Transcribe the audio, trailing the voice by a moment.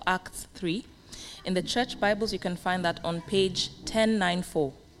Acts 3. In the church Bibles, you can find that on page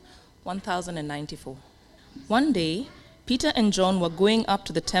 1094, 1094. One day, Peter and John were going up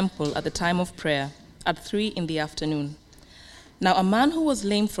to the temple at the time of prayer, at 3 in the afternoon. Now a man who was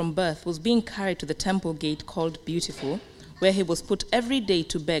lame from birth was being carried to the temple gate called Beautiful, where he was put every day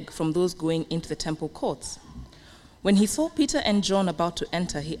to beg from those going into the temple courts. When he saw Peter and John about to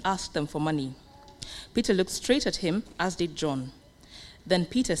enter, he asked them for money. Peter looked straight at him, as did John. Then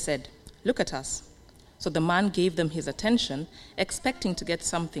Peter said, "Look at us." So the man gave them his attention, expecting to get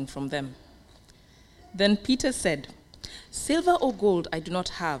something from them. Then Peter said, "Silver or gold I do not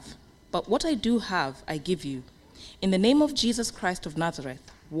have, but what I do have I give you. In the name of Jesus Christ of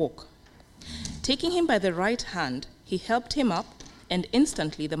Nazareth, walk." Taking him by the right hand, he helped him up, and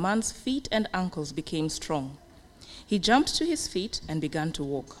instantly the man's feet and ankles became strong. He jumped to his feet and began to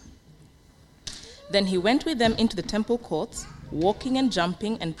walk. Then he went with them into the temple courts, walking and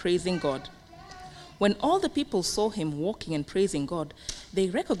jumping and praising God. When all the people saw him walking and praising God, they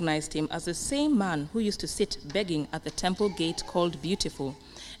recognized him as the same man who used to sit begging at the temple gate called Beautiful,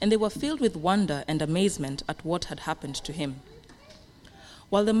 and they were filled with wonder and amazement at what had happened to him.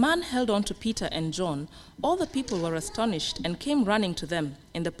 While the man held on to Peter and John, all the people were astonished and came running to them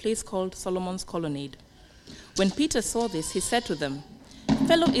in the place called Solomon's Colonnade. When Peter saw this, he said to them,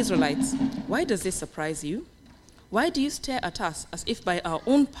 "Fellow Israelites, why does this surprise you? Why do you stare at us as if by our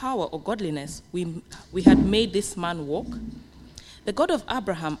own power or godliness we had made this man walk? The God of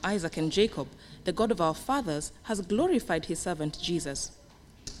Abraham, Isaac, and Jacob, the God of our fathers, has glorified his servant Jesus.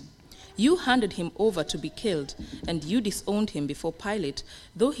 You handed him over to be killed, and you disowned him before Pilate,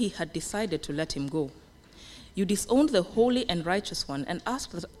 though he had decided to let him go. You disowned the holy and righteous one and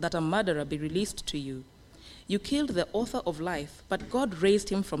asked that a murderer be released to you. You killed the author of life, but God raised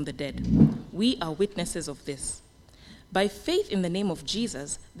him from the dead. We are witnesses of this. By faith in the name of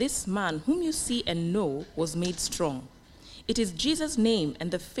Jesus, this man whom you see and know was made strong. It is Jesus' name and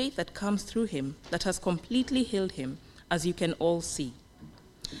the faith that comes through him that has completely healed him, as you can all see.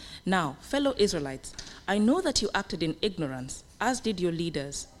 Now, fellow Israelites, I know that you acted in ignorance, as did your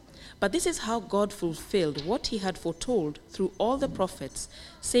leaders. But this is how God fulfilled what he had foretold through all the prophets,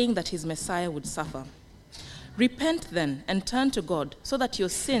 saying that his Messiah would suffer. Repent then and turn to God so that your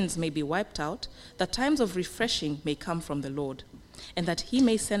sins may be wiped out, that times of refreshing may come from the Lord, and that he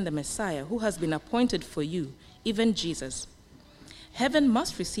may send the Messiah who has been appointed for you, even Jesus. Heaven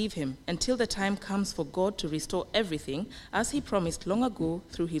must receive him until the time comes for God to restore everything, as he promised long ago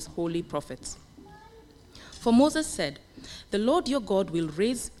through his holy prophets. For Moses said, "The Lord your God will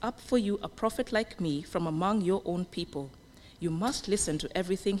raise up for you a prophet like me from among your own people. You must listen to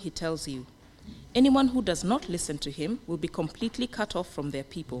everything he tells you. Anyone who does not listen to him will be completely cut off from their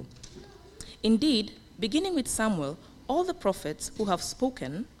people." Indeed, beginning with Samuel, all the prophets who have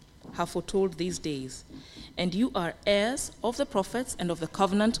spoken have foretold these days. And you are heirs of the prophets and of the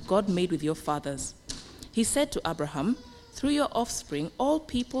covenant God made with your fathers. He said to Abraham, "Through your offspring, all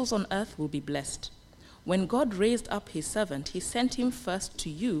peoples on earth will be blessed." When God raised up his servant, he sent him first to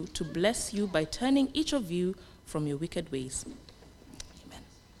you to bless you by turning each of you from your wicked ways. Amen.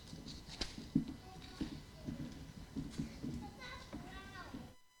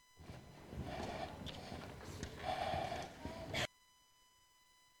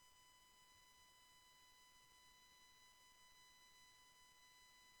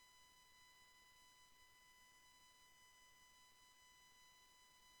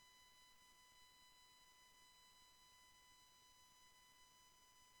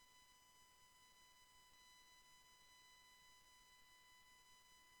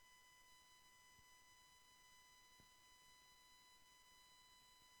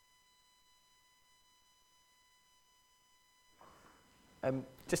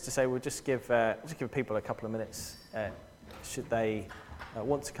 Just to say, we'll just give people a couple of minutes should they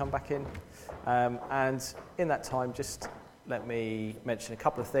want to come back in. And in that time, just let me mention a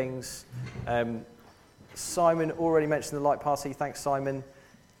couple of things. Simon already mentioned the light party. Thanks, Simon.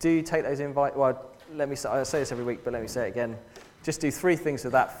 Do take those invites. Well, I say this every week, but let me say it again. Just do 3 things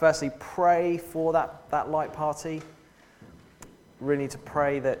with that. Firstly, pray for that light party. Really need to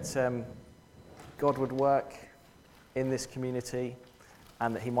pray that God would work in this community,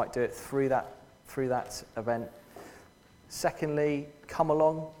 and that he might do it through that event. Secondly, come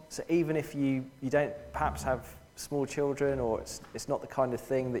along. So even if you don't perhaps have small children, or it's not the kind of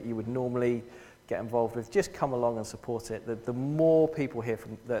thing that you would normally get involved with, just come along and support it. The more people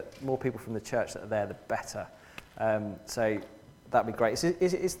from the church that are there, the better. So that'd be great.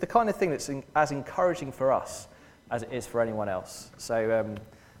 It's the kind of thing that's as encouraging for us as it is for anyone else. So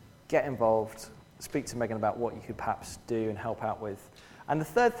get involved. Speak to Megan about what you could perhaps do and help out with. And the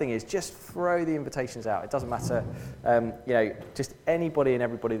third thing is just throw the invitations out. It doesn't matter, just anybody and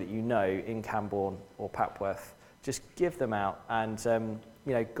everybody that you know in Camborne or Papworth, just give them out. And,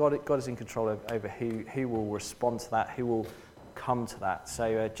 God is in control over who will respond to that, who will come to that.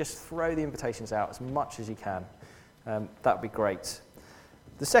 So just throw the invitations out as much as you can. That would be great.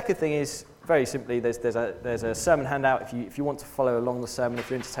 The second thing is, very simply, there's a sermon handout if you want to follow along the sermon. If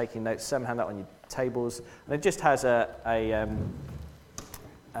you're into taking notes, sermon handout on your tables, and it just has a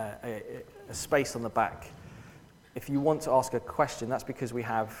space on the back. If you want to ask a question, that's because we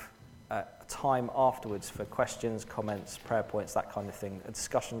have time afterwards for questions, comments, prayer points, that kind of thing, a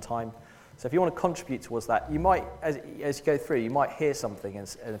discussion time. So if you want to contribute towards that, you might, as you go through, you might hear something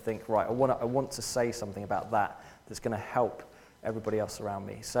and think, right, I want to say something about that's going to help everybody else around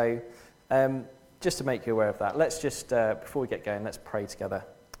me. So just to make you aware of that, let's just, before we get going, let's pray together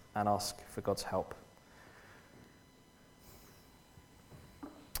and ask for God's help.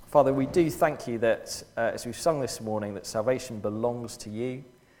 Father, we do thank you that, as we've sung this morning, that salvation belongs to you.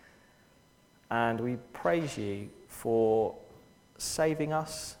 And we praise you for saving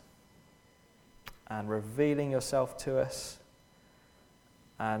us and revealing yourself to us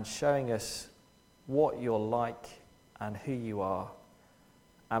and showing us what you're like and who you are.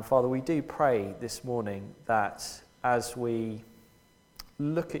 And Father, we do pray this morning that as we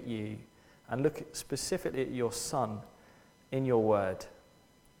look at you and look specifically at your Son in your word,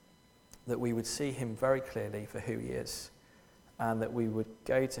 that we would see him very clearly for who he is, and that we would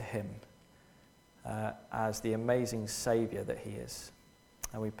go to him as the amazing Saviour that he is.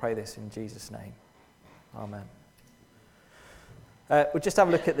 And we pray this in Jesus' name. Amen. We'll just have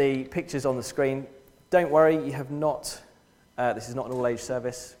a look at the pictures on the screen. Don't worry, you have not, this is not an all-age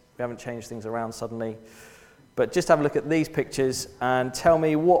service. We haven't changed things around suddenly. But just have a look at these pictures and tell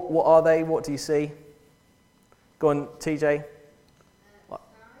me, what are they? What do you see? Go on, TJ.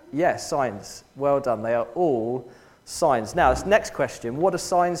 Yes, signs. Well done. They are all signs. Now, this next question, what do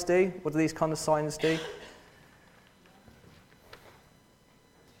signs do? What do these kind of signs do?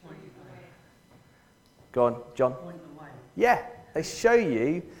 Go on, John. Yeah, they show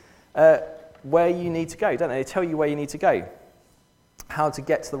you where you need to go, don't they? They tell you where you need to go, how to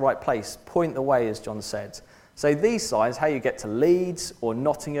get to the right place, point the way, as John said. So these signs, how you get to Leeds or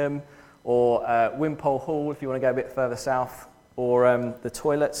Nottingham or Wimpole Hall if you want to go a bit further south, or the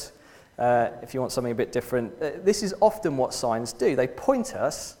toilets if you want something a bit different. This is often what signs do. They point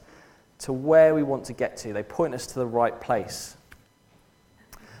us to where we want to get to. They point us to the right place.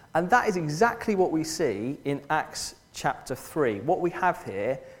 And that is exactly what we see in Acts chapter 3. What we have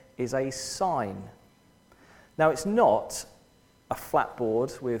here is a sign. Now, it's not a flat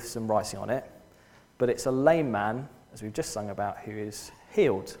board with some writing on it, but it's a lame man, as we've just sung about, who is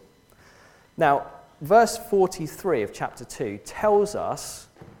healed. Now, verse 43 of chapter 2 tells us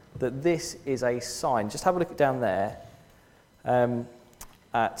that this is a sign. Just have a look down there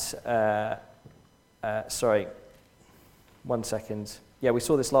one second. Yeah, we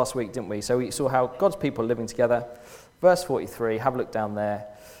saw this last week, didn't we? So we saw how God's people are living together. Verse 43, have a look down there.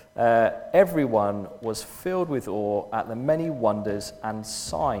 Everyone was filled with awe at the many wonders and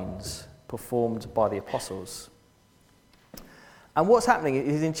signs performed by the apostles. And what's happening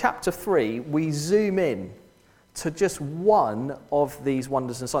is in chapter 3, we zoom in to just one of these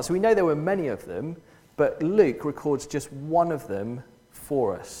wonders and signs. So we know there were many of them, but Luke records just one of them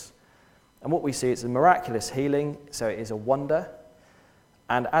for us. And what we see is a miraculous healing, so it is a wonder.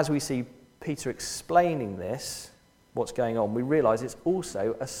 And as we see Peter explaining this, what's going on, we realise it's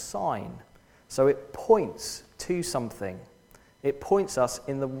also a sign. So it points to something. It points us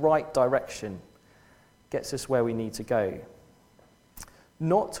in the right direction, gets us where we need to go.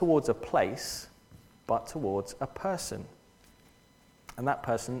 Not towards a place, but towards a person. And that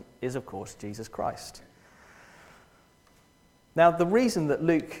person is, of course, Jesus Christ. Now, the reason that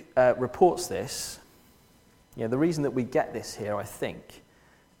Luke reports this, the reason that we get this here, I think,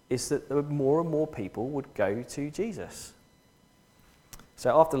 is that more and more people would go to Jesus.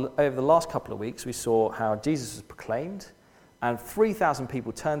 So over the last couple of weeks, we saw how Jesus was proclaimed, and 3,000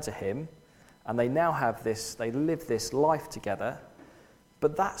 people turned to him, and they now have this, they live this life together.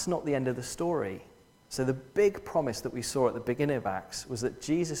 But that's not the end of the story. So the big promise that we saw at the beginning of Acts was that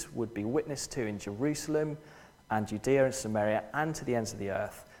Jesus would be witnessed to in Jerusalem and Judea and Samaria and to the ends of the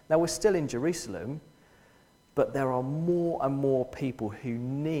earth. Now we're still in Jerusalem, but there are more and more people who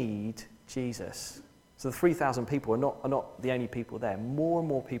need Jesus. So the 3,000 people are not the only people there. More and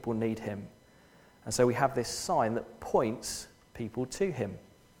more people need him. And so we have this sign that points people to him.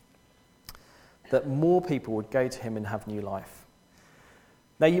 That more people would go to him and have new life.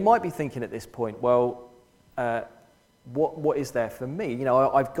 Now you might be thinking at this point, well, what is there for me? You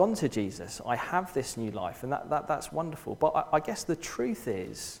know, I've gone to Jesus. I have this new life, and that's wonderful. But I guess the truth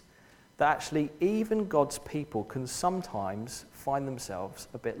is that actually even God's people can sometimes find themselves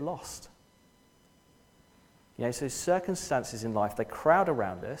a bit lost. You know, so circumstances in life, they crowd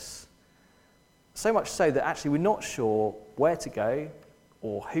around us, so much so that actually we're not sure where to go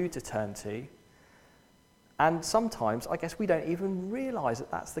or who to turn to. And sometimes, I guess we don't even realise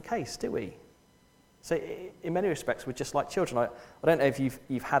that that's the case, do we? So in many respects, we're just like children. I don't know if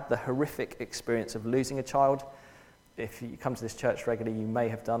you've had the horrific experience of losing a child. If you come to this church regularly, you may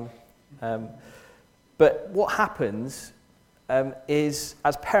have done. But what happens is,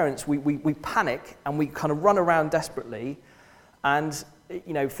 as parents, we panic and we kind of run around desperately and,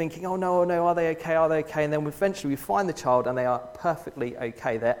 you know, thinking, oh no, are they okay? And then eventually we find the child and they are perfectly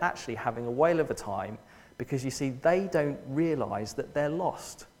okay. They're actually having a whale of a time because, you see, they don't realise that they're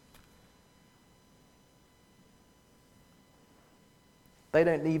lost. They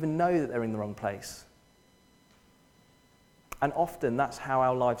don't even know that they're in the wrong place. And often that's how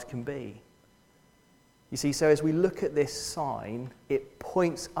our lives can be. You see, so as we look at this sign, it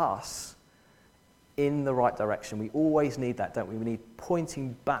points us in the right direction. We always need that, don't we? We need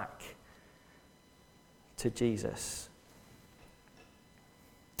pointing back to Jesus.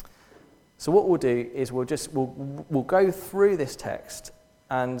 So what we'll do is we'll go through this text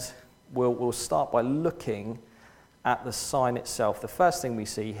and we'll start by looking at the sign itself. The first thing we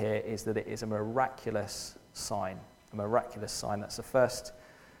see here is that it is a miraculous sign. A miraculous sign. That's the first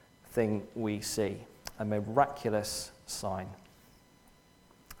thing we see. A miraculous sign.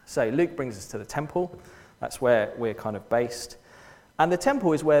 So Luke brings us to the temple. That's where we're kind of based. And the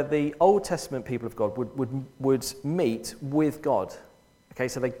temple is where the Old Testament people of God would meet with God. Okay,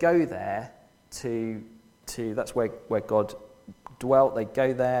 so they go there to that's where God dwelt. They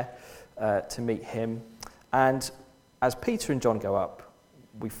go there to meet him. And as Peter and John go up,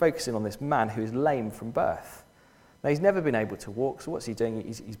 we focus in on this man who is lame from birth. Now, he's never been able to walk, so what's he doing?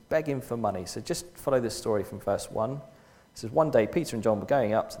 He's begging for money. So just follow this story from verse 1. It says, one day Peter and John were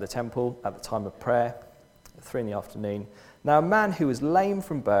going up to the temple at the time of prayer, at 3 p.m. Now, a man who was lame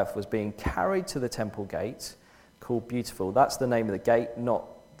from birth was being carried to the temple gate, called Beautiful. That's the name of the gate, not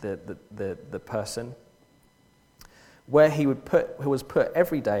the person. Where he was put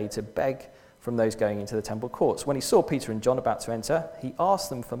every day to beg from those going into the temple courts. When he saw Peter and John about to enter, he asked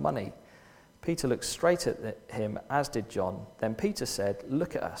them for money. Peter looked straight at him, as did John. Then Peter said,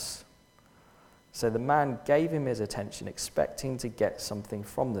 "Look at us." So the man gave him his attention, expecting to get something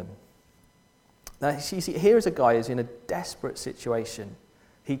from them. Now, you see, here is a guy who's in a desperate situation.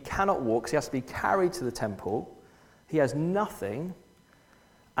 He cannot walk, so he has to be carried to the temple. He has nothing.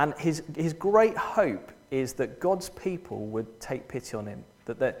 And his great hope is that God's people would take pity on him,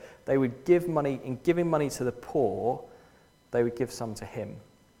 that they would give money. In giving money to the poor, they would give some to him.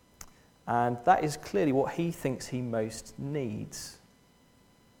 And that is clearly what he thinks he most needs,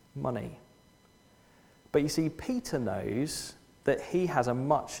 money. But you see, Peter knows that he has a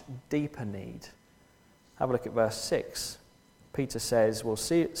much deeper need. Have a look at verse 6. Peter says, well,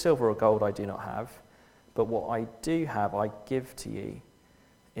 silver or gold I do not have, but what I do have I give to you.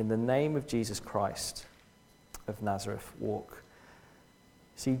 In the name of Jesus Christ of Nazareth, walk.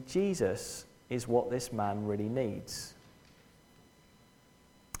 See, Jesus is what this man really needs.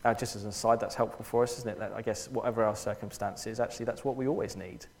 Just as an aside, that's helpful for us, isn't it? That, I guess, whatever our circumstances, actually, that's what we always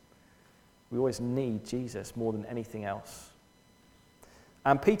need. We always need Jesus more than anything else.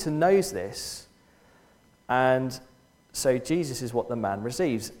 And Peter knows this, and so Jesus is what the man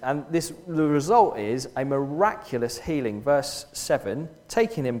receives. And the result is a miraculous healing. Verse 7,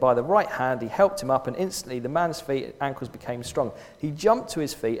 taking him by the right hand, he helped him up, and instantly the man's feet and ankles became strong. He jumped to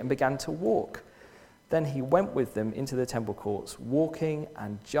his feet and began to walk. Then he went with them into the temple courts, walking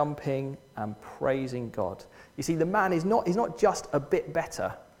and jumping and praising God. You see, the man he's not just a bit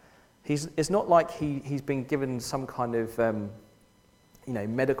better. It's not like he's been given some kind of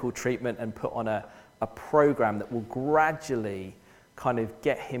medical treatment and put on a program that will gradually kind of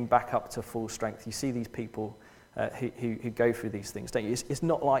get him back up to full strength. You see these people who go through these things, don't you? It's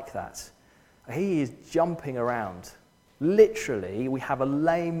not like that. He is jumping around. Literally, we have a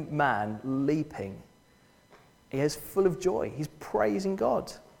lame man leaping. He is full of joy. He's praising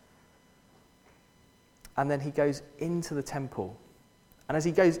God. And then he goes into the temple. And as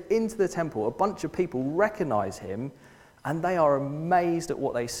he goes into the temple, a bunch of people recognize him, and they are amazed at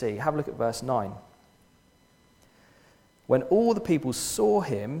what they see. Have a look at verse 9. When all the people saw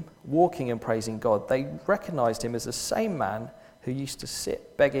him walking and praising God, they recognized him as the same man who used to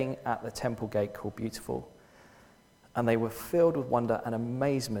sit begging at the temple gate called Beautiful. And they were filled with wonder and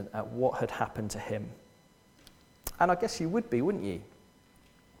amazement at what had happened to him. And I guess you would be, wouldn't you?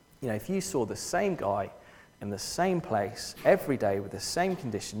 You know, if you saw the same guy in the same place every day with the same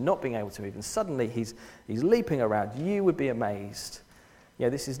condition, not being able to move, and suddenly he's leaping around, you would be amazed. You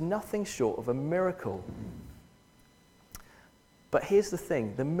know, this is nothing short of a miracle. But here's the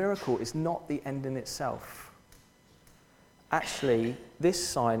thing, the miracle is not the end in itself. Actually, this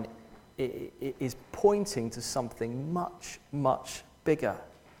sign is pointing to something much, much bigger.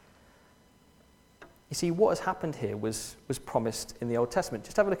 You see, what has happened here was promised in the Old Testament.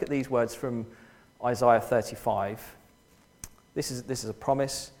 Just have a look at these words from Isaiah 35. This is a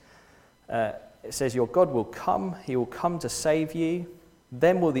promise. It says, your God will come, he will come to save you.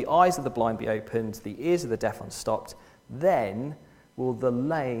 Then will the eyes of the blind be opened, the ears of the deaf unstopped. Then will the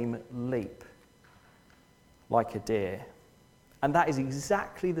lame leap like a deer. And that is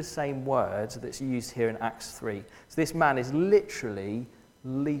exactly the same word that's used here in Acts 3. So this man is literally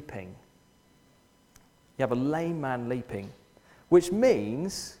leaping. You have a lame man leaping, which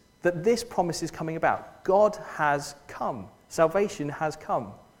means that this promise is coming about. God has come. Salvation has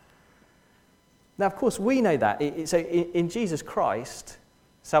come. Now, of course, we know that. So in Jesus Christ,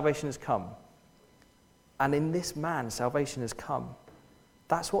 salvation has come. And in this man, salvation has come.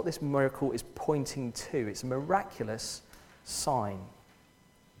 That's what this miracle is pointing to. It's a miraculous sign.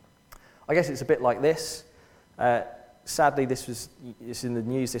 I guess it's a bit like this. Sadly, it's in the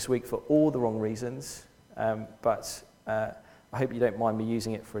news this week for all the wrong reasons. But I hope you don't mind me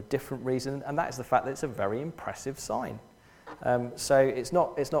using it for a different reason, and that is the fact that it's a very impressive sign. So it's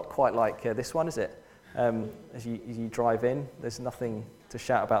not quite like this one, is it? As you drive in, there's nothing to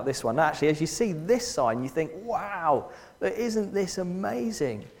shout about this one. Actually, as you see this sign, you think, wow, isn't this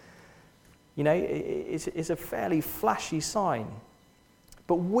amazing? You know, it's a fairly flashy sign.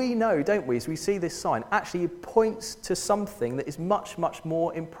 But we know, don't we, as we see this sign, actually it points to something that is much, much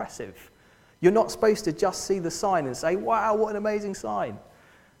more impressive. You're not supposed to just see the sign and say, wow, what an amazing sign.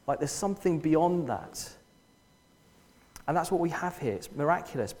 Like there's something beyond that. And that's what we have here. It's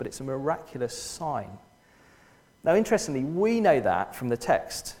miraculous, but it's a miraculous sign. Now, interestingly, we know that from the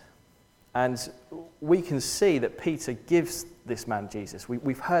text. And we can see that Peter gives this man Jesus.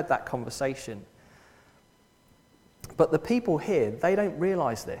 We've heard that conversation. But the people here, they don't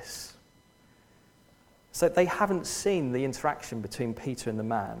realize this. So they haven't seen the interaction between Peter and the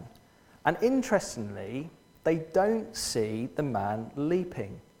man. And interestingly, they don't see the man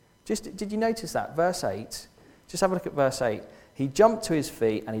leaping. Did you notice that? Verse 8. Just have a look at verse 8. He jumped to his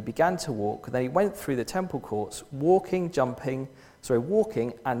feet and he began to walk. Then he went through the temple courts, walking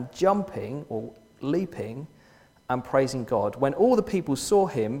and jumping, or leaping, and praising God. When all the people saw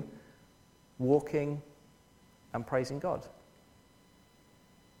him walking and praising God.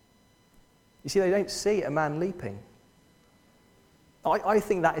 You see, they don't see a man leaping. I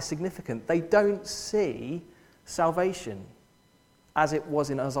think that is significant. They don't see salvation as it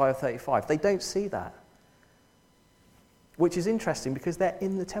was in Isaiah 35. They don't see that. Which is interesting because they're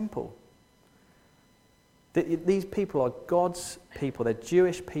in the temple. These people are God's people. They're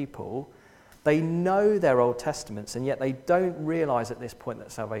Jewish people. They know their Old Testaments, and yet they don't realize at this point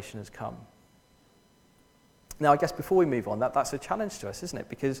that salvation has come. Now, I guess before we move on, that's a challenge to us, isn't it?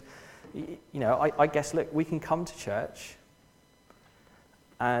 Because, you know, I guess, look, we can come to church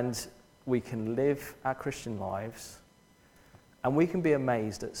and we can live our Christian lives, and we can be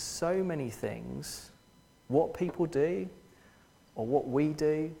amazed at so many things, what people do or what we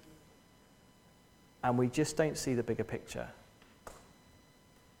do, and we just don't see the bigger picture.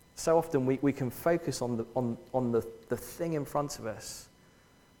 So often we can focus on the thing in front of us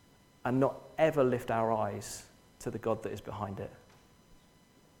and not ever lift our eyes to the God that is behind it.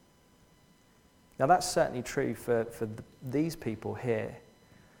 Now that's certainly true for these people here.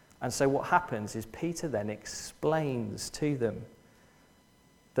 And so what happens is Peter then explains to them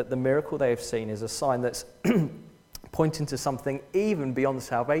that the miracle they have seen is a sign that's pointing to something even beyond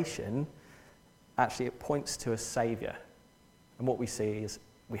salvation. Actually, it points to a Saviour. And what we see is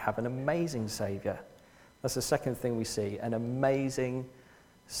we have an amazing Saviour. That's the second thing we see, an amazing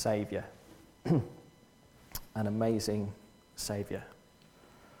Saviour. An amazing Saviour.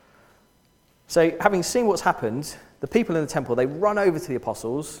 So, having seen what's happened, the people in the temple, they run over to the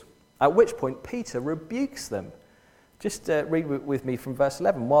apostles, at which point Peter rebukes them. Just read with me from verse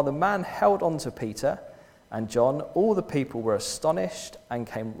 11. While the man held on to Peter and John, all the people were astonished and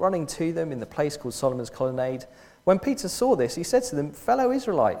came running to them in the place called Solomon's Colonnade. When Peter saw this, he said to them, fellow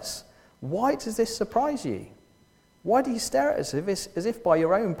Israelites, why does this surprise you? Why do you stare at us as if by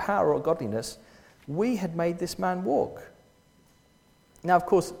your own power or godliness we had made this man walk? Now, of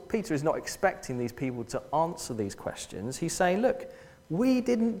course, Peter is not expecting these people to answer these questions. He's saying, look, we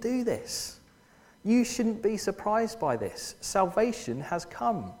didn't do this. You shouldn't be surprised by this. Salvation has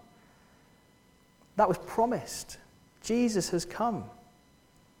come. That was promised. Jesus has come.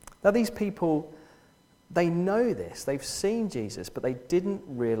 Now these people, they know this. They've seen Jesus, but they didn't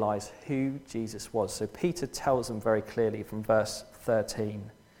realize who Jesus was. So Peter tells them very clearly from verse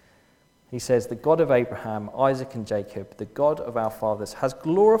 13. He says, the God of Abraham, Isaac and Jacob, the God of our fathers, has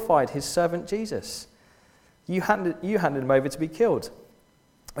glorified his servant Jesus. You handed him over to be killed,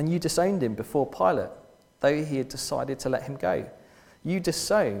 and you disowned him before Pilate, though he had decided to let him go. You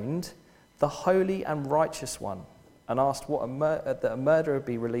disowned the holy and righteous one and asked that a murderer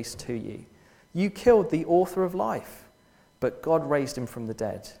be released to you. You killed the author of life, but God raised him from the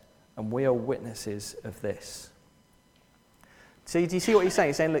dead, and we are witnesses of this. So do you see what he's saying?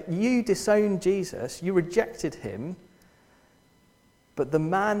 He's saying, look, you disowned Jesus, you rejected him, but the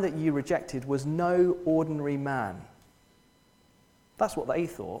man that you rejected was no ordinary man. That's what they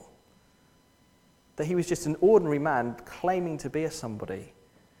thought. That he was just an ordinary man claiming to be a somebody.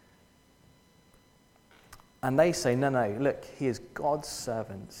 And they say, no, look, he is God's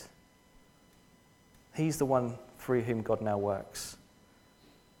servant. He's the one through whom God now works.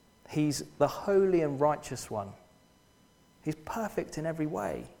 He's the holy and righteous one. He's perfect in every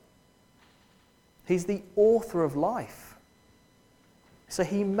way. He's the author of life. So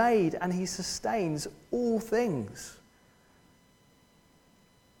he made and he sustains all things.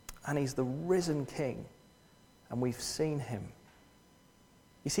 And he's the risen King. And we've seen him.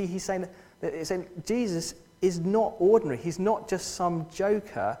 You see, he's saying that Jesus is not ordinary. He's not just some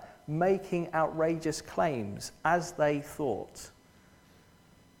joker making outrageous claims as they thought.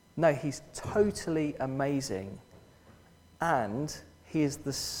 No, he's totally amazing. And he is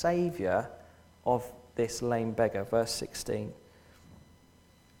the saviour of this lame beggar. Verse 16.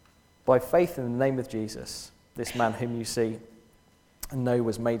 By faith in the name of Jesus, this man whom you see and know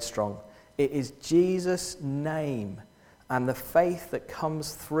was made strong. It is Jesus' name and the faith that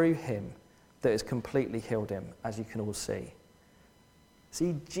comes through him that has completely healed him, as you can all see.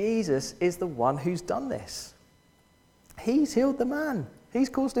 See, Jesus is the one who's done this. He's healed the man. He's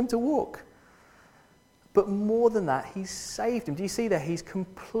caused him to walk. But more than that, he's saved him. Do you see there? He's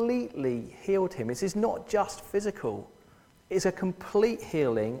completely healed him. This is not just physical. It's a complete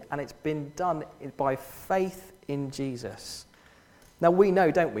healing, and it's been done by faith in Jesus. Now, we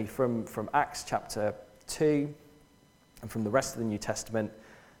know, don't we, from Acts chapter 2 and from the rest of the New Testament,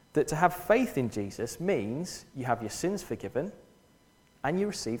 that to have faith in Jesus means you have your sins forgiven and you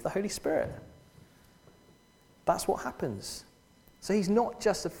receive the Holy Spirit. That's what happens. So he's not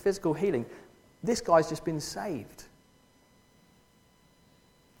just a physical healing. This guy's just been saved.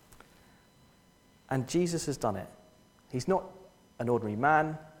 And Jesus has done it. He's not an ordinary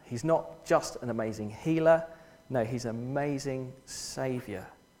man. He's not just an amazing healer. No, he's an amazing saviour.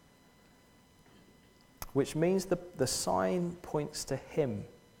 Which means the sign points to him,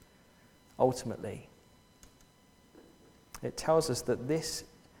 ultimately. It tells us that this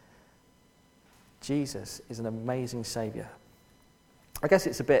Jesus is an amazing saviour. I guess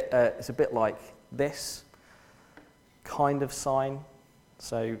it's a bit like this kind of sign.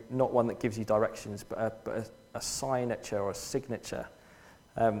 So not one that gives you directions, but a signature or a signature.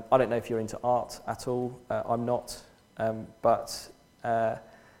 I don't know if you're into art at all. I'm not. But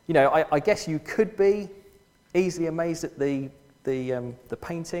I guess you could be easily amazed at the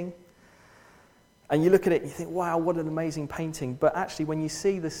painting. And you look at it and you think, wow, what an amazing painting. But actually, when you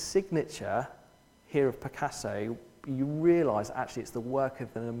see the signature here of Picasso, you realise actually it's the work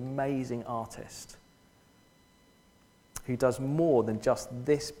of an amazing artist who does more than just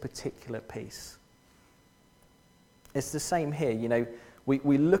this particular piece. It's the same here.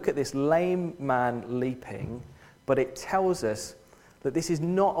 We look at this lame man leaping, but it tells us that this is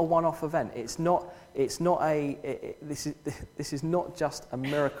not a one-off event. This is not just a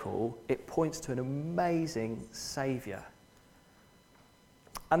miracle. It points to an amazing saviour.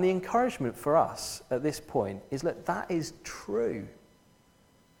 And the encouragement for us at this point is that is true.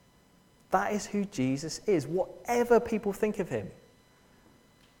 That is who Jesus is, whatever people think of him.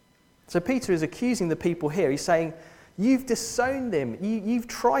 So Peter is accusing the people here. He's saying, you've disowned him. You've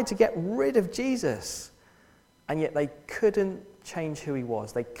tried to get rid of Jesus. And yet they couldn't change who he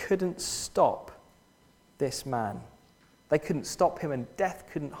was. They couldn't stop this man. They couldn't stop him, and death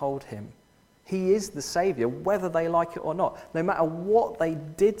couldn't hold him. He is the saviour, whether they like it or not. No matter what they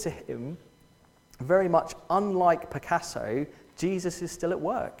did to him, very much unlike Picasso, Jesus is still at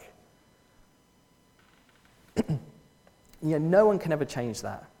work. No one can ever change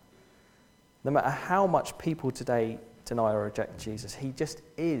that. No matter how much people today deny or reject Jesus, he just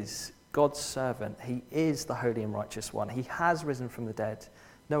is God's servant. He is the holy and righteous one. He has risen from the dead.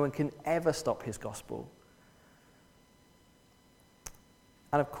 No one can ever stop his gospel.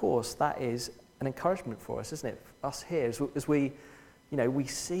 And of course, that is an encouragement for us, isn't it? Us here, as we, we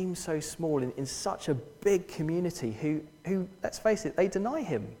seem so small in such a big community who, let's face it, they deny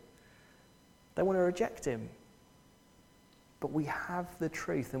him. They want to reject him. But we have the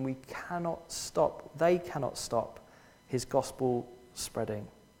truth, and they cannot stop his gospel spreading.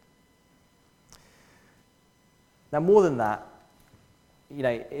 Now, more than that,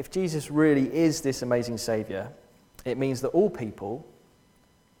 if Jesus really is this amazing Saviour, it means that all people,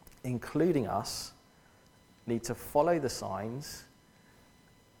 including us, need to follow the signs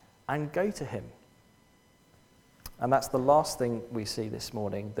and go to him. And that's the last thing we see this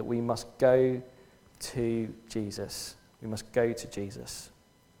morning, that we must go to Jesus. We must go to Jesus.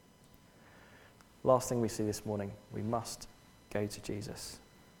 Last thing we see this morning, we must go to Jesus.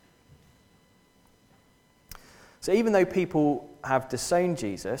 So even though people have disowned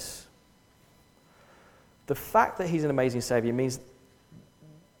Jesus, the fact that he's an amazing Saviour means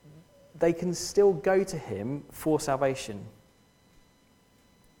they can still go to him for salvation.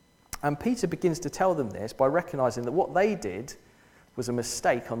 And Peter begins to tell them this by recognising that what they did was a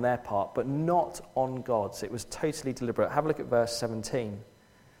mistake on their part, but not on God's. It was totally deliberate. Have a look at verse 17.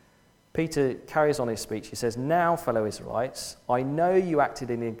 Peter carries on his speech. He says, "Now, fellow Israelites, I know you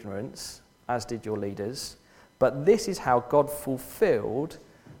acted in ignorance, as did your leaders, but this is how God fulfilled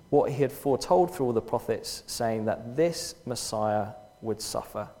what he had foretold through all the prophets, saying that this Messiah would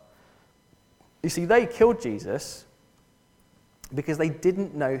suffer." You see, they killed Jesus because they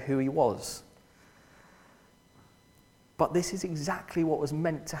didn't know who he was. But this is exactly what was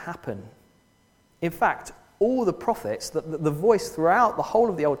meant to happen. In fact, all the prophets, the voice throughout the whole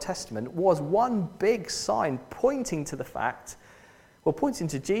of the Old Testament was one big sign pointing to pointing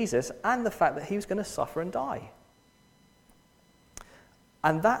to Jesus and the fact that he was going to suffer and die.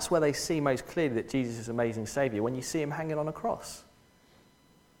 And that's where they see most clearly that Jesus is an amazing Saviour, when you see him hanging on a cross.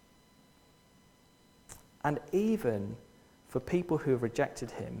 And even for people who have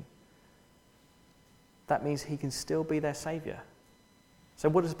rejected him, that means he can still be their Saviour. So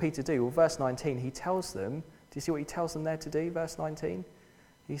what does Peter do? Well, verse 19, he tells them, do you see what he tells them there to do, verse 19?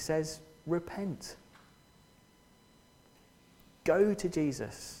 He says, repent. Go to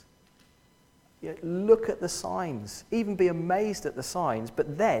Jesus. Look at the signs. Even be amazed at the signs,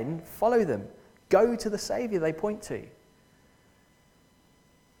 but then follow them. Go to the Saviour they point to.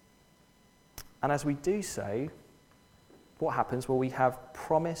 And as we do so, what happens? Well, we have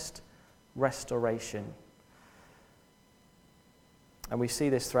promised restoration. And we see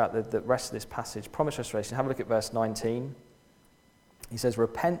this throughout the rest of this passage. Promised restoration. Have a look at verse 19. He says,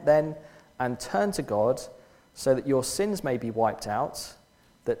 "Repent then and turn to God so that your sins may be wiped out,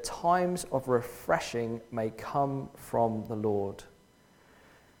 that times of refreshing may come from the Lord."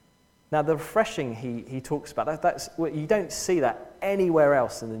 Now, the refreshing he talks about, you don't see that anywhere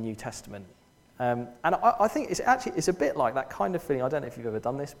else in the New Testament. And I think it's a bit like that kind of feeling. I don't know if you've ever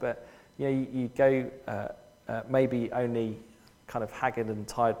done this, but you go, maybe only kind of haggard and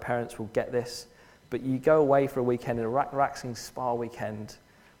tired parents will get this, but you go away for a weekend, in a relaxing spa weekend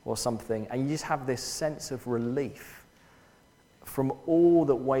or something, and you just have this sense of relief from all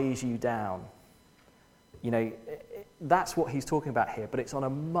that weighs you down. That's what he's talking about here, but it's on a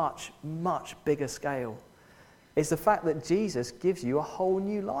much, much bigger scale. It's the fact that Jesus gives you a whole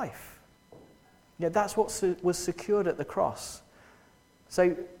new life. That's what was secured at the cross.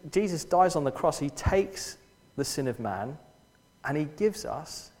 So Jesus dies on the cross. He takes the sin of man and he gives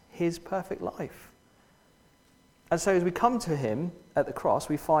us his perfect life. And so as we come to him at the cross,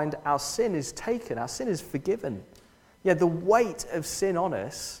 we find our sin is taken, our sin is forgiven. The weight of sin on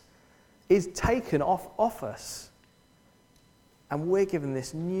us is taken off us. And we're given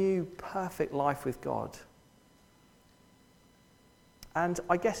this new perfect life with God. And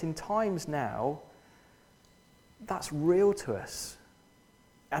I guess in times now, that's real to us.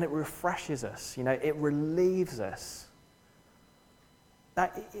 And it refreshes us, it relieves us. Now,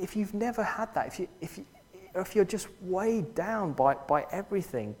 if you've never had that, if you're just weighed down by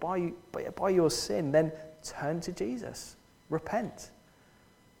everything, by your sin, then turn to Jesus. Repent.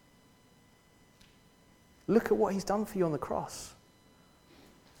 Look at what he's done for you on the cross.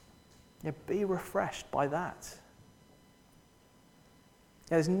 Be refreshed by that.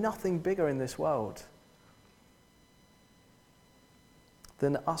 There's nothing bigger in this world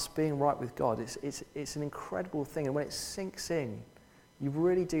than us being right with God. It's an incredible thing, and when it sinks in, you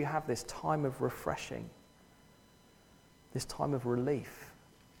really do have this time of refreshing, this time of relief.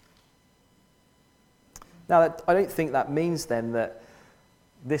 Now, I don't think that means then that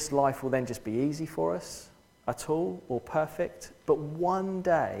this life will then just be easy for us. at all or perfect, but one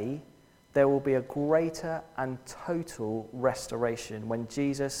day there will be a greater and total restoration when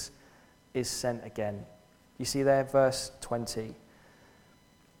Jesus is sent again. You see there, verse 20.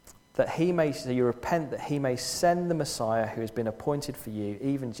 So you repent that he may send the Messiah who has been appointed for you,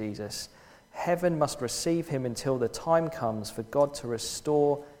 even Jesus. Heaven must receive him until the time comes for God to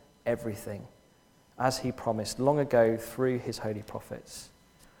restore everything, as he promised long ago through his holy prophets.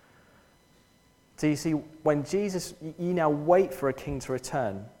 So you see, when Jesus, you now wait for a king to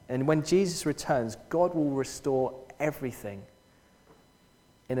return. And when Jesus returns, God will restore everything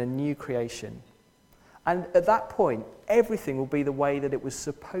in a new creation. And at that point, everything will be the way that it was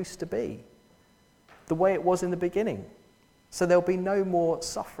supposed to be, the way it was in the beginning. So there'll be no more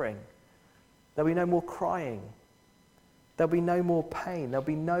suffering. There'll be no more crying. There'll be no more pain. There'll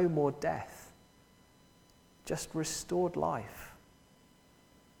be no more death. Just restored life.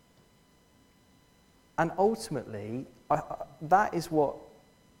 And ultimately, that is what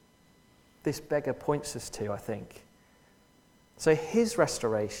this beggar points us to, I think. So his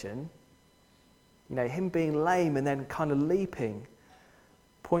restoration, him being lame and then kind of leaping,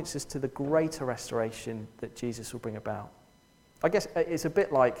 points us to the greater restoration that Jesus will bring about. I guess it's a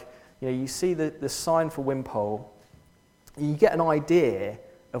bit like, you see the sign for Wimpole, you get an idea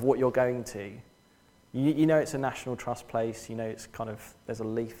of what you're going to. You know it's a National Trust place, it's kind of, there's a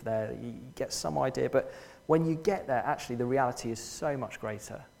leaf there, you get some idea, but when you get there, actually the reality is so much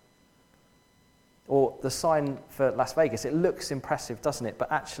greater. Or the sign for Las Vegas, it looks impressive, doesn't it? But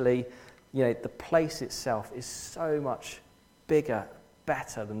actually, the place itself is so much bigger,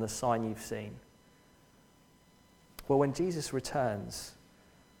 better than the sign you've seen. Well, when Jesus returns,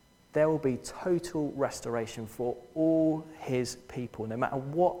 there will be total restoration for all his people, no matter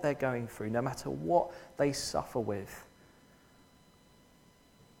what they're going through, no matter what they suffer with.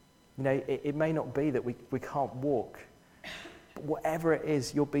 It may not be that we can't walk, but whatever it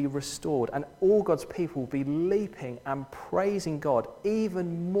is, you'll be restored. And all God's people will be leaping and praising God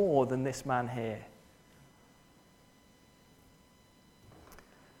even more than this man here.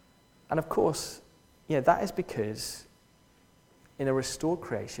 And of course, that is because in a restored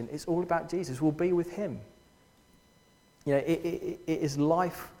creation, it's all about Jesus. We'll be with him. It is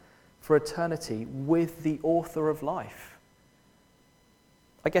life for eternity with the author of life.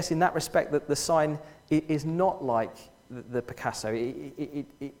 I guess in that respect, that the sign is not like the Picasso.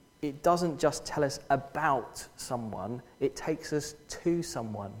 It doesn't just tell us about someone, it takes us to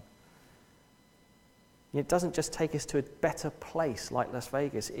someone. It doesn't just take us to a better place like Las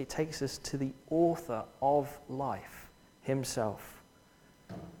Vegas, it takes us to the author of life himself.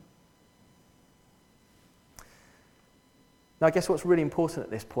 Now, I guess what's really important at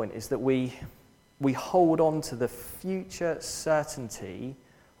this point is that we hold on to the future certainty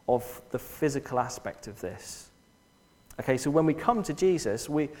of the physical aspect of this. Okay, so when we come to Jesus,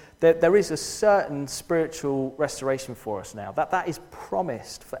 there is a certain spiritual restoration for us now. That is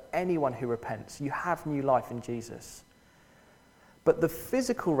promised for anyone who repents. You have new life in Jesus. But the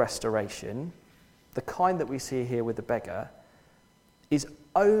physical restoration, the kind that we see here with the beggar, is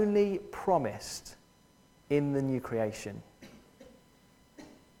only promised in the new creation.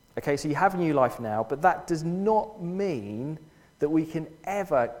 Okay, so you have new life now, but that does not mean that we can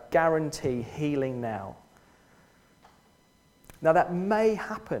ever guarantee healing now. Now that may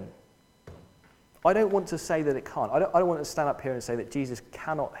happen. I don't want to say that it can't. I don't want to stand up here and say that Jesus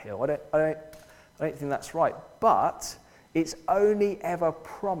cannot heal. I don't think that's right. But it's only ever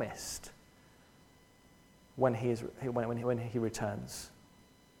promised when he returns.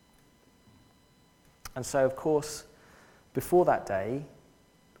 And so, of course, before that day,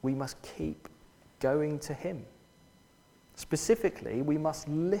 we must keep going to him. Specifically, we must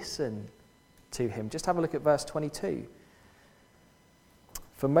listen to him. Just have a look at verse 22.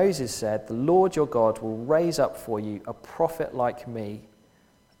 For Moses said, "The Lord your God will raise up for you a prophet like me,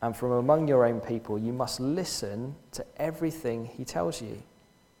 and from among your own people you must listen to everything he tells you.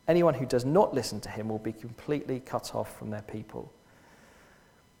 Anyone who does not listen to him will be completely cut off from their people."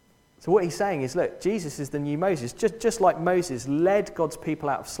 So what he's saying is, look, Jesus is the new Moses. Just like Moses led God's people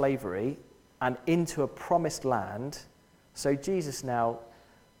out of slavery and into a promised land, so Jesus now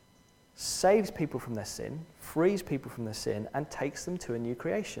saves people from their sin, frees people from their sin, and takes them to a new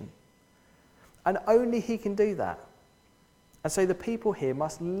creation. And only he can do that. And so the people here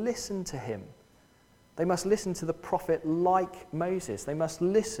must listen to him. They must listen to the prophet like Moses. They must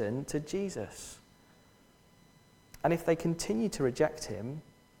listen to Jesus. And if they continue to reject him,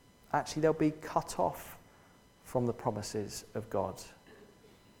 actually they'll be cut off from the promises of God.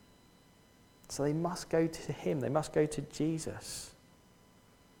 So they must go to him. They must go to Jesus.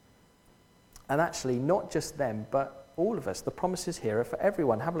 And actually, not just them, but all of us. The promises here are for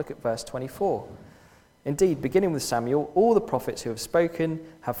everyone. Have a look at verse 24. Indeed, beginning with Samuel, all the prophets who have spoken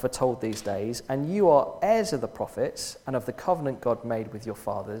have foretold these days, and you are heirs of the prophets and of the covenant God made with your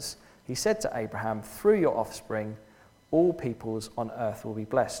fathers. He said to Abraham, through your offspring, all peoples on earth will be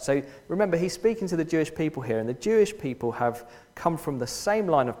blessed. So remember, he's speaking to the Jewish people here, and the Jewish people have come from the same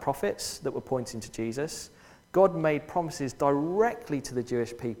line of prophets that were pointing to Jesus. God made promises directly to the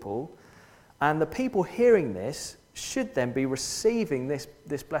Jewish people, and the people hearing this should then be receiving this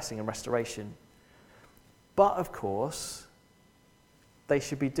blessing and restoration. But of course, they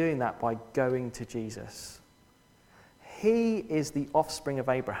should be doing that by going to Jesus. He is the offspring of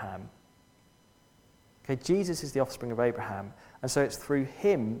Abraham. Okay, Jesus is the offspring of Abraham, and so it's through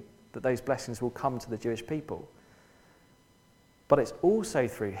him that those blessings will come to the Jewish people. But it's also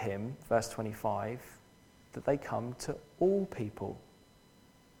through him, verse 25, that they come to all people.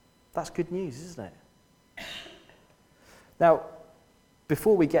 That's good news, isn't it? Now,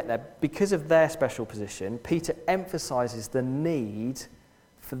 before we get there, because of their special position, Peter emphasizes the need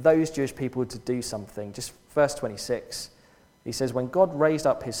for those Jewish people to do something. Just verse 26, he says, when God raised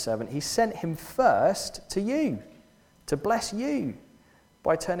up his servant, he sent him first to you, to bless you,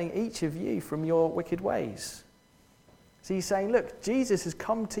 by turning each of you from your wicked ways. So he's saying, look, Jesus has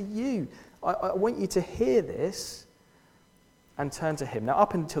come to you. I want you to hear this and turn to him. Now,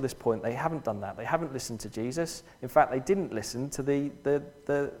 up until this point, they haven't done that. They haven't listened to Jesus. In fact, they didn't listen to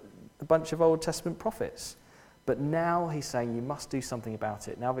the bunch of Old Testament prophets. But now he's saying, you must do something about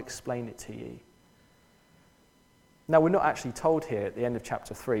it. Now I've explained it to you. Now, we're not actually told here at the end of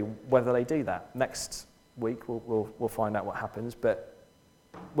chapter 3 whether they do that. Next week, we'll find out what happens. But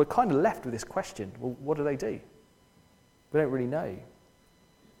we're kind of left with this question. Well, what do they do? We don't really know.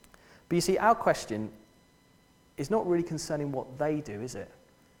 But you see, our question is not really concerning what they do, is it?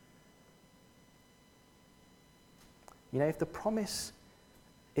 You know, if the promise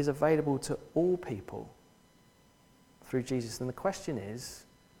is available to all people through Jesus, then the question is,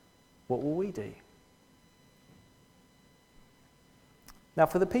 what will we do? Now,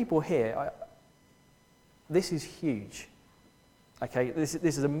 for the people here, this is huge. Okay, this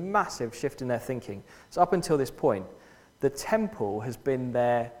is a massive shift in their thinking. So up until this point, the temple has been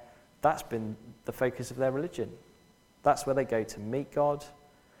that's been the focus of their religion. That's where they go to meet God.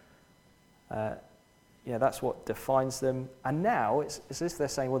 That's what defines them. And now it's as if they're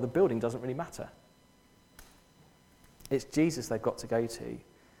saying, well, the building doesn't really matter. It's Jesus they've got to go to.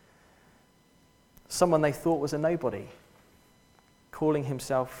 Someone they thought was a nobody, calling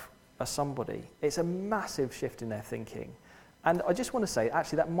himself a somebody. It's a massive shift in their thinking. And I just want to say,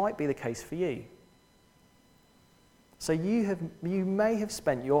 actually, that might be the case for you. So you may have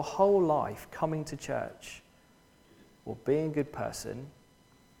spent your whole life coming to church or being a good person,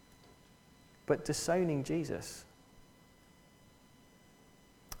 but disowning Jesus.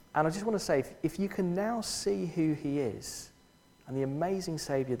 And I just want to say, if you can now see who he is and the amazing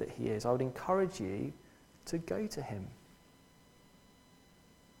Saviour that he is, I would encourage you to go to him.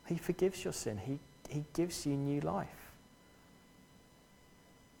 He forgives your sin. He gives you new life.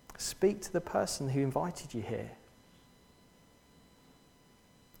 Speak to the person who invited you here.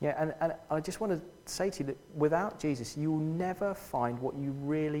 Yeah, and I just want to say to you that without Jesus, you will never find what you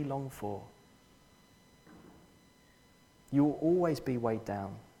really long for. You will always be weighed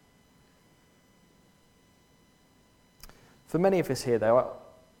down. For many of us here, though,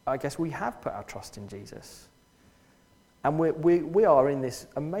 I guess we have put our trust in Jesus. And we are in this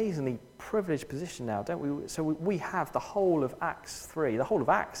amazingly privileged position now, don't we? So we have the whole of Acts 3, the whole of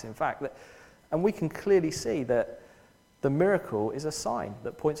Acts, in fact, and we can clearly see that the miracle is a sign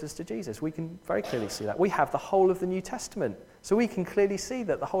that points us to Jesus. We can very clearly see that. We have the whole of the New Testament, so we can clearly see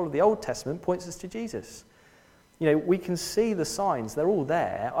that the whole of the Old Testament points us to Jesus. You know, we can see the signs, they're all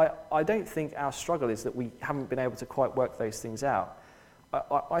there. I don't think our struggle is that we haven't been able to quite work those things out.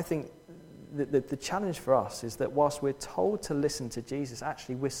 I think the challenge for us is that whilst we're told to listen to Jesus,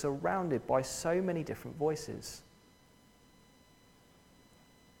 actually we're surrounded by so many different voices.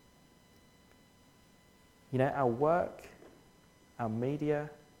 You know, our work, our media,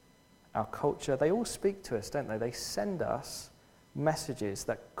 our culture, they all speak to us, don't they? They send us messages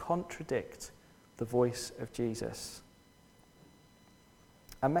that contradict the voice of Jesus.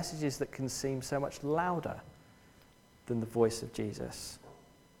 And messages that can seem so much louder than the voice of Jesus.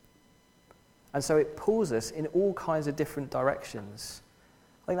 And so it pulls us in all kinds of different directions.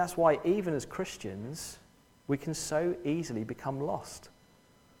 I think that's why even as Christians, we can so easily become lost.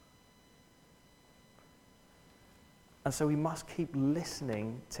 And so we must keep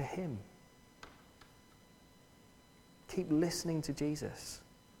listening to him. Keep listening to Jesus.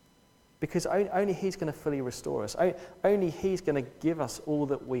 Because only he's going to fully restore us. Only he's going to give us all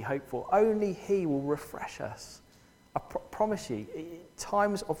that we hope for. Only he will refresh us. I promise you,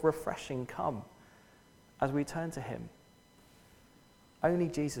 times of refreshing come as we turn to him. Only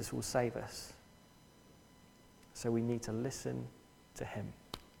Jesus will save us. So we need to listen to him.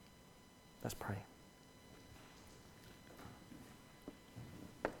 Let's pray.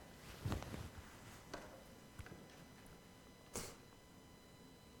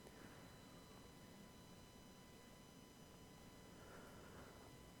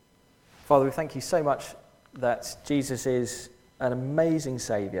 Father, we thank you so much that Jesus is an amazing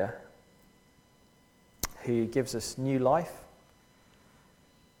Saviour who gives us new life,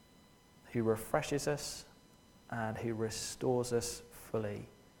 who refreshes us, and who restores us fully.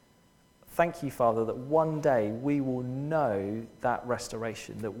 Thank you, Father, that one day we will know that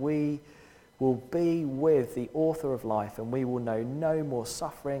restoration, that we will be with the author of life and we will know no more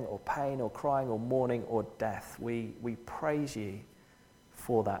suffering or pain or crying or mourning or death. We praise you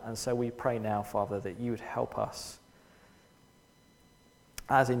for that. And so we pray now, Father, that you would help us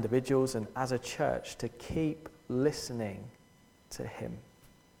as individuals and as a church to keep listening to him.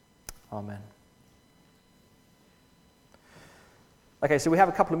 Amen. Okay, so we have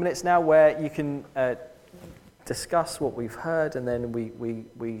a couple of minutes now where you can discuss what we've heard, and then we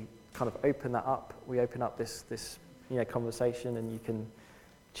kind of open that up. We open up this conversation, and you can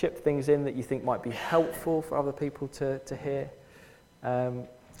chip things in that you think might be helpful for other people to hear.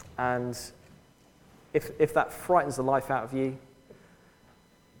 And if that frightens the life out of you,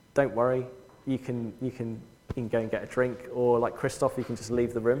 don't worry. You can go and get a drink, or like Christoph, you can just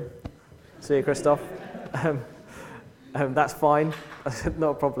leave the room. See you, Christoph. That's fine. Not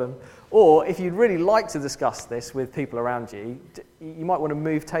a problem. Or if you'd really like to discuss this with people around you, you might want to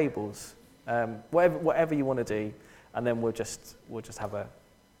move tables. Whatever you want to do, and then we'll just have a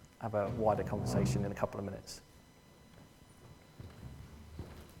wider conversation in a couple of minutes.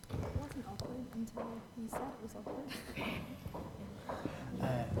 It wasn't awkward until you said it was awkward.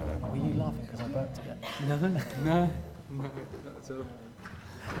 Were you laughing because I burped again? No, not at all.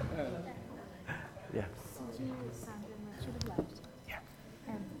 Yeah. So Sandra and Richard have left. Yeah.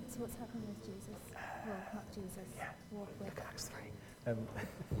 So what's happening with Jesus? Well, not Jesus. Yeah. Walk with. Acts 3.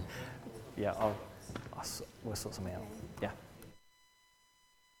 Yeah, we'll sort something out. Yeah.